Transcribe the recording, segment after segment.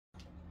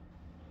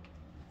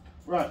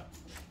Right.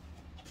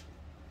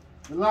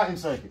 The lighting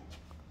circuit.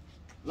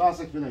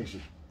 Last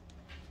explanation.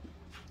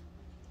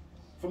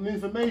 From the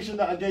information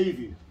that I gave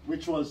you,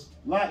 which was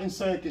lighting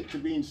circuit to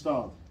be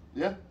installed,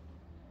 yeah?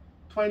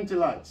 20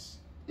 lights,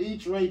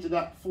 each rated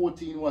at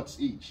 14 watts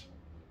each.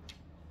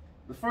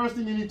 The first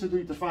thing you need to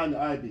do to find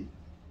the IB,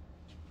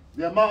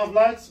 the amount of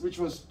lights, which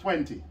was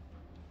 20.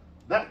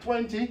 That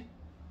 20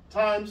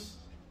 times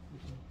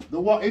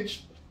the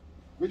wattage,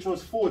 which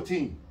was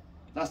 14.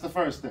 That's the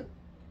first step,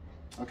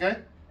 okay?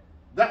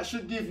 That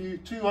should give you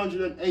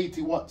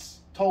 280 watts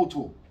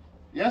total,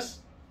 yes?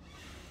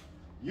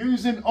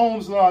 Using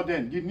Ohm's law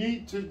then, you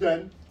need to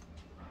then,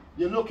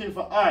 you're looking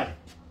for I,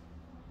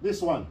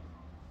 this one.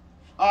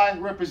 I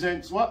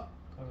represents what?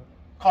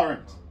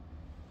 Current.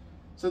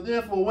 So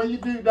therefore, when you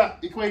do that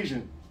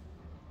equation,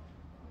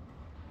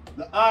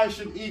 the I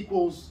should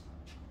equals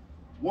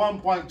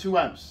 1.2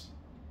 amps.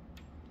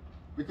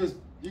 Because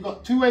you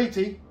got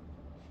 280,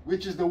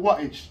 which is the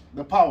wattage,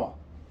 the power,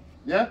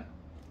 yeah?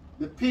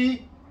 The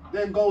P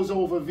then goes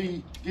over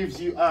V,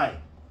 gives you I.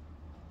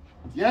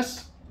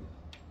 Yes?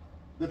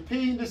 The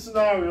P in this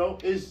scenario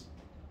is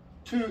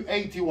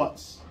 280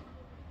 watts.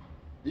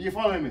 Are you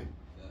following me?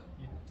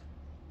 Yeah.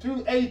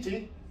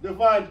 280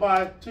 divided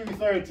by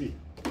 230.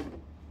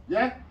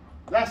 Yeah?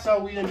 That's how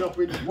we end up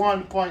with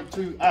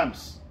 1.2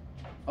 amps.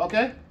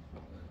 Okay?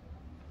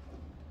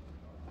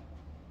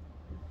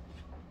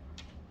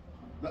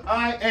 The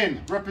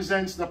IN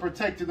represents the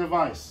protected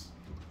device.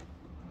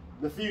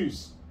 The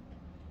fuse.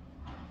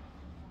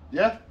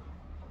 Yeah?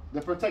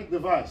 The protect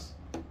device.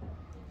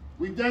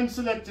 We then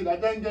selected, I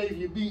then gave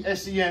you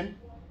BSEN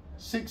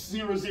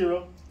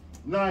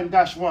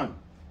 6009-1,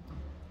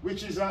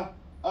 which is a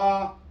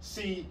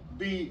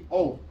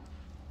RCBO.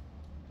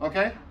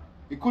 Okay?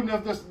 It couldn't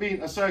have just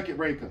been a circuit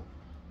breaker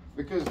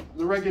because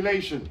the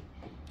regulation,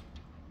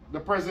 the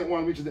present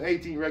one, which is the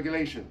 18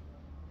 regulation,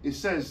 it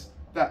says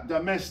that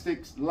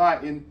domestic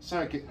lighting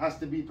circuit has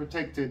to be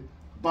protected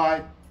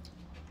by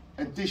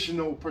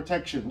additional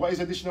protection. What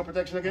is additional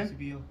protection again?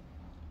 RCBO.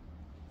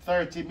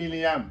 30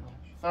 milliamp.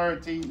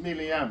 30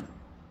 milliamp.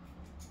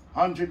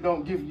 100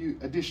 don't give you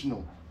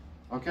additional.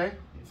 Okay?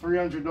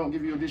 300 don't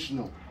give you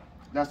additional.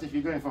 That's if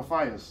you're going for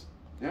fires.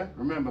 Yeah?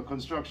 Remember,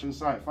 construction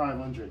site,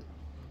 500.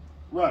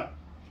 Right.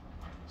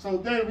 So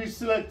then we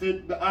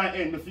selected the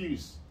IN, the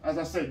fuse. As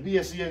I said,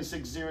 BSEN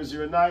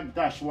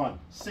 6009-1,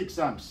 6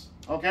 amps.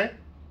 Okay?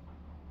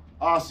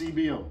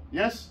 RCBO.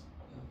 Yes?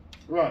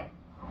 Right.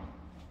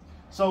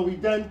 So we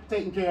then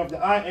taken care of the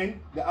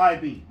IN, the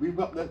IB. We've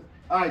got the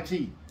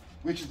IT,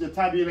 which is the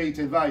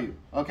tabulated value.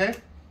 Okay?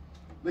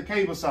 The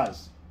cable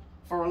size.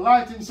 For a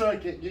lighting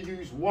circuit, you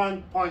use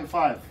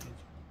 1.5.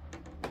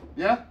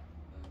 Yeah?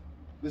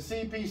 The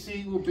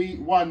CPC will be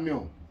 1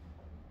 mil.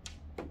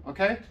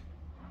 Okay?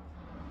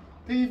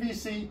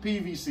 PVC,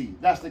 PVC.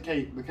 That's the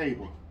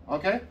cable.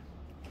 Okay?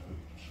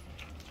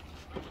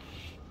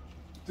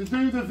 To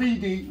do the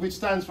VD, which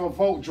stands for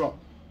volt drop,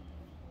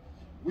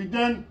 we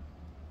then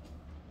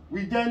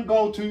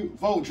go to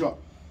volt drop.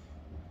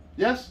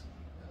 Yes?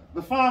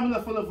 The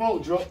formula for the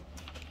volt drop,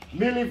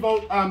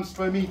 millivolt amps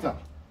per meter.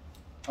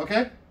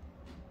 Okay?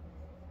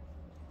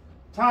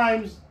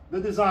 Times the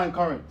design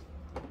current.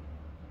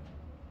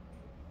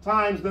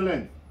 Times the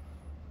length.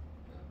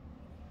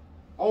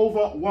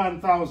 Over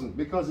 1000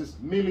 because it's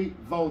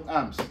millivolt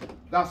amps.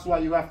 That's why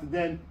you have to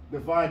then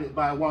divide it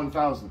by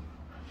 1000.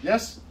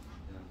 Yes?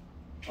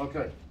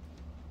 Okay.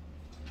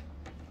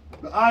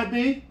 The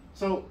IB,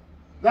 so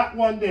that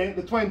one there,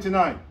 the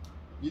 29,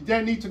 you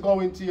then need to go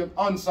into your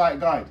on-site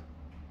guide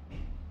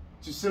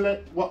to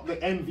select what the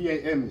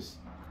NVAM is.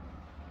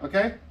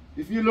 Okay?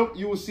 If you look,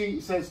 you will see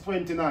it says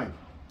 29.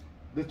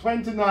 The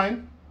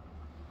 29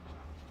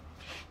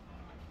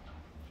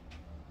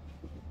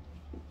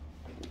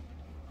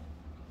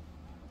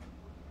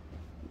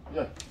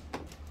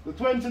 the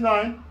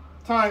 29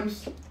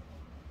 times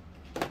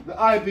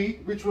the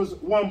IB, which was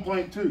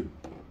 1.2.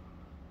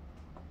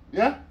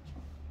 Yeah?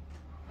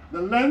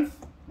 The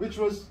length, which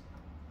was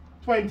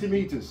 20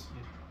 meters.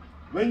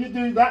 When you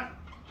do that,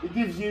 it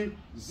gives you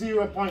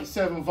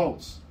 0.7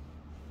 volts.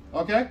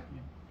 Okay?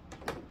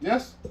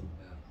 Yes?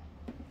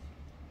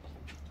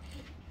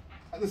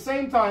 At the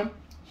same time,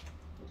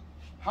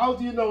 how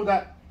do you know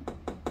that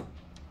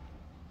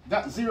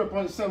that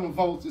 0.7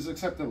 volts is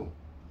acceptable?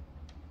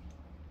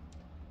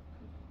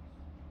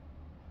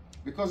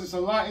 Because it's a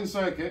lighting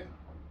circuit,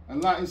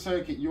 and lighting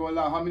circuit you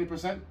allow how many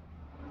percent?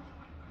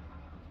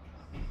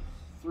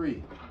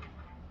 3.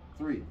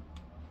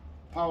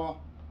 Power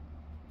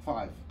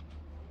 5.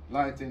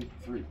 Lighting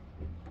 3.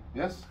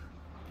 Yes?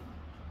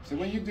 So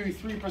when you do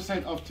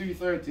 3% of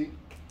 230,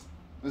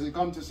 does it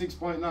come to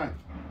 6.9?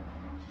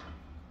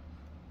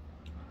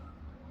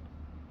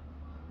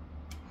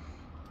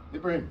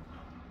 Ibrahim,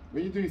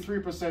 when you do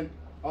 3%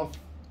 of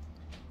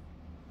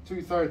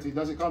 230,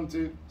 does it come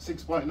to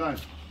 6.9?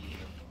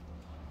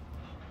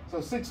 So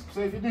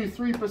if you do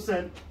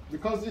 3%,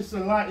 because it's a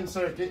lighting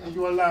circuit and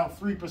you allow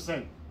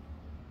 3%,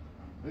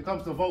 when it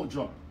comes to volt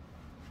drop.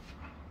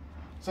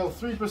 So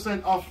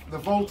 3% of the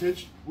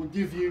voltage will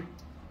give you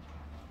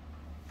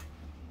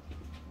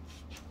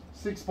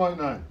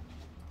 6.9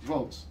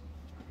 volts.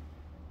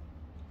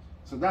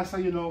 So that's how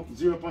you know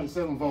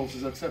 0.7 volts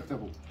is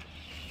acceptable.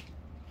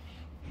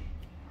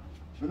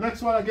 The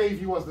next one I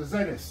gave you was the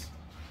ZS.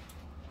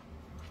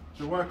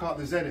 To work out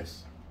the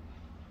ZS.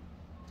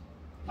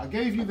 I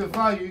gave you the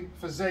value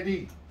for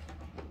ZE,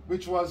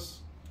 which was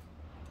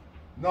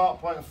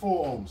 0.4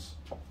 ohms.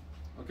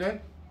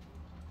 Okay?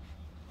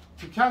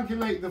 To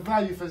calculate the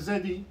value for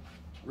ZE,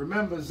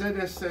 remember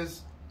ZS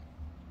says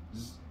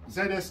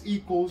ZS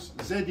equals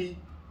ZE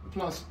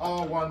plus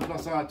R1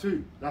 plus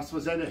R2. That's for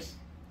ZS.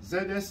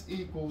 ZS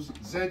equals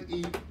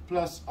ZE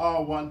plus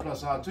R1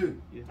 plus R2.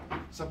 Yeah.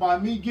 So by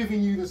me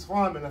giving you this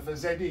formula for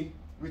ZE,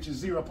 which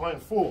is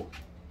 0.4,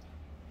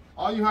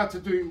 all you had to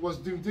do was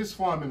do this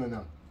formula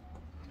now.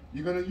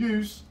 You're going to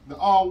use the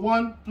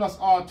R1 plus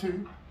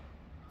R2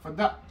 for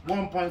that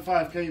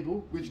 1.5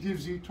 cable, which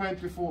gives you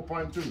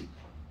 24.2.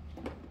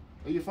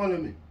 Are you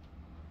following me?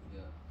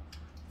 Yeah.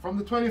 From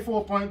the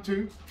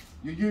 24.2,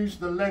 you use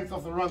the length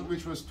of the run,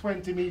 which was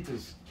 20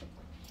 meters.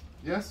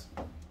 Yes?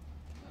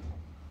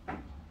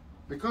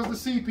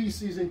 Because the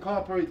CPC is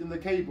incorporated in the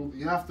cable,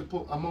 you have to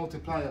put a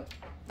multiplier.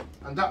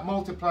 And that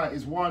multiplier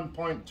is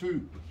 1.2. The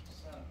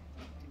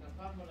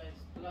formula is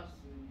plus,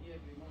 here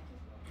we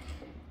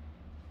multiply.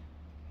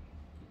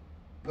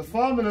 The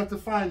formula to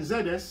find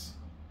ZS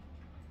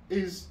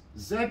is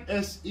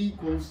ZS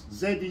equals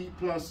ZE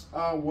plus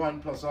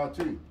R1 plus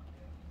R2.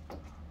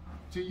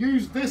 To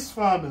use this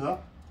formula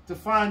to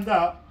find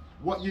out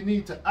what you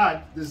need to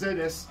add, the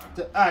ZS,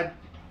 to add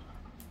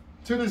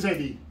to the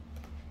ZE.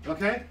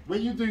 Okay?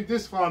 When you do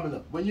this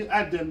formula, when you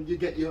add them, you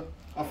get your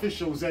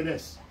official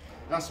ZS.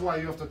 That's why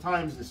you have to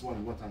times this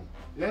one time.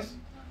 Yes?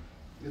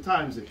 You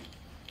times it.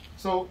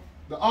 So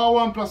the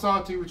R1 plus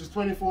R2, which is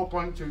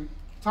 24.2,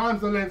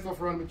 times the length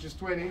of run, which is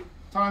 20,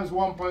 times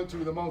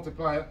 1.2, the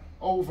multiplier,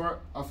 over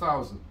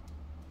 1,000.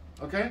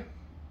 Okay?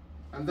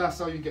 And that's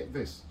how you get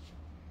this.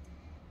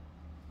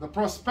 The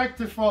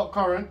prospective fault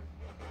current,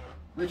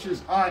 which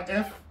is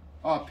IF,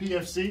 or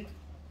PFC,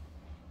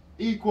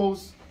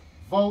 equals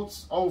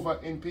volts over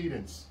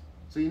impedance.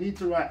 So you need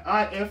to write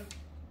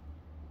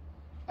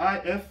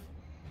IF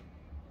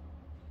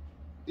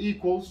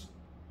equals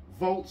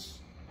volts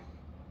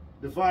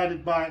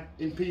divided by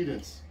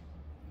impedance.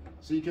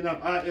 So you can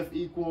have IF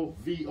equal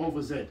V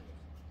over Z.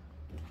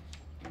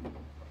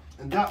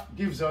 And that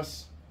gives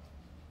us,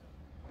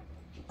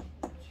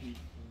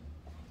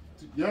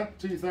 yeah,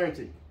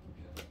 230.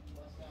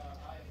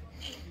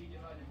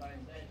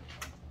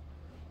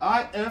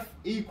 IF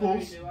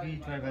equals,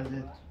 pardon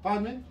me?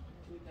 230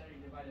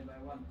 divided by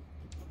 1.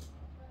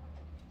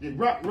 Yeah,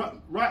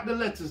 write the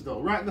letters though,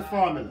 write the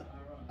formula.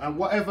 And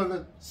whatever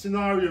the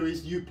scenario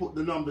is, you put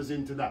the numbers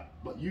into that.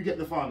 But you get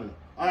the formula.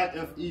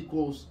 IF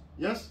equals,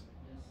 yes? Yes.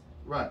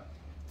 Right.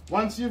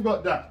 Once you've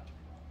got that,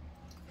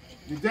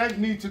 you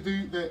then need to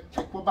do the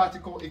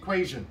equibatical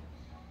equation.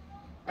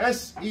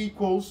 S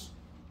equals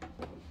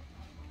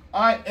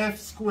IF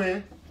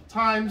squared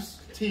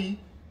times T,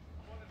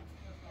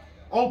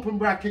 open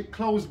bracket,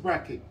 close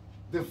bracket,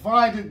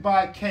 divided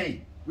by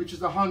K, which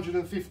is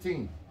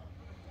 115.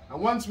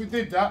 And once we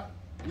did that,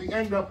 we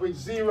end up with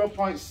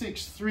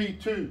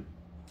 0.632.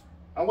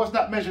 And what's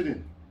that measured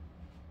in?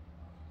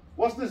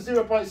 What's the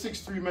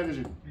 0.63 measured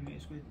in? Millimeter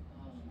squared.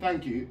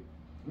 Thank you.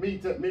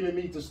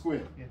 Millimeter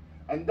squared. Yeah.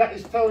 And that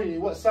is telling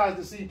you what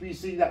size the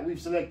CPC that we've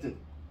selected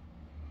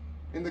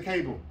in the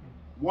cable.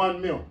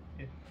 1 mil.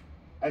 Yeah.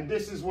 And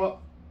this is what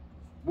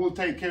will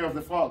take care of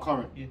the fault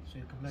current. Yeah, so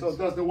it complies. So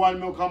does the 1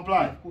 mil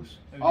comply? Yeah, of course.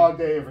 All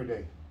day, every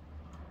day.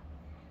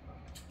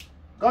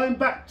 Going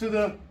back to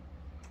the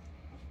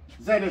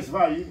ZS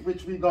value,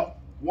 which we got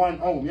 1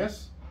 ohm,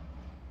 yes?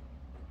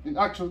 In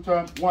actual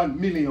term, 1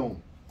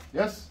 milliohm.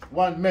 Yes?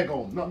 1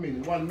 megohm, not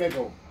million, 1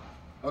 megohm.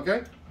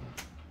 Okay?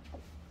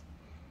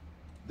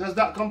 Does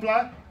that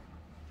comply?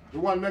 The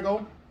 1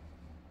 megohm?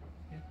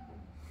 Yeah.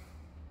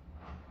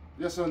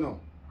 Yes or no?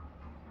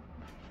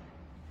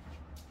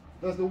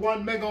 Does the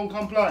 1 megohm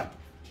comply?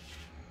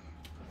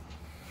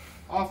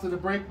 After the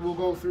break, we'll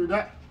go through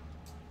that,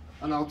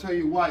 and I'll tell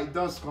you why it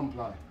does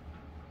comply.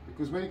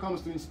 Because when it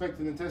comes to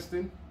inspecting and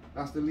testing,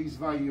 that's the least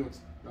value you're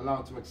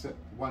allowed to accept,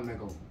 1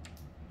 megohm.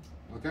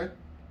 Okay?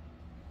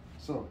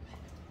 So,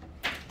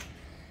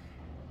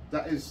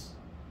 that is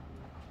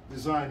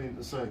designing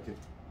the circuit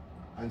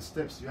and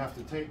steps you have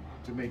to take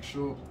to make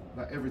sure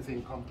that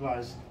everything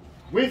complies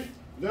with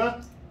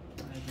the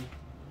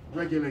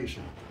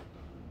regulation.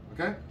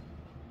 Okay?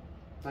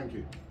 Thank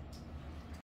you.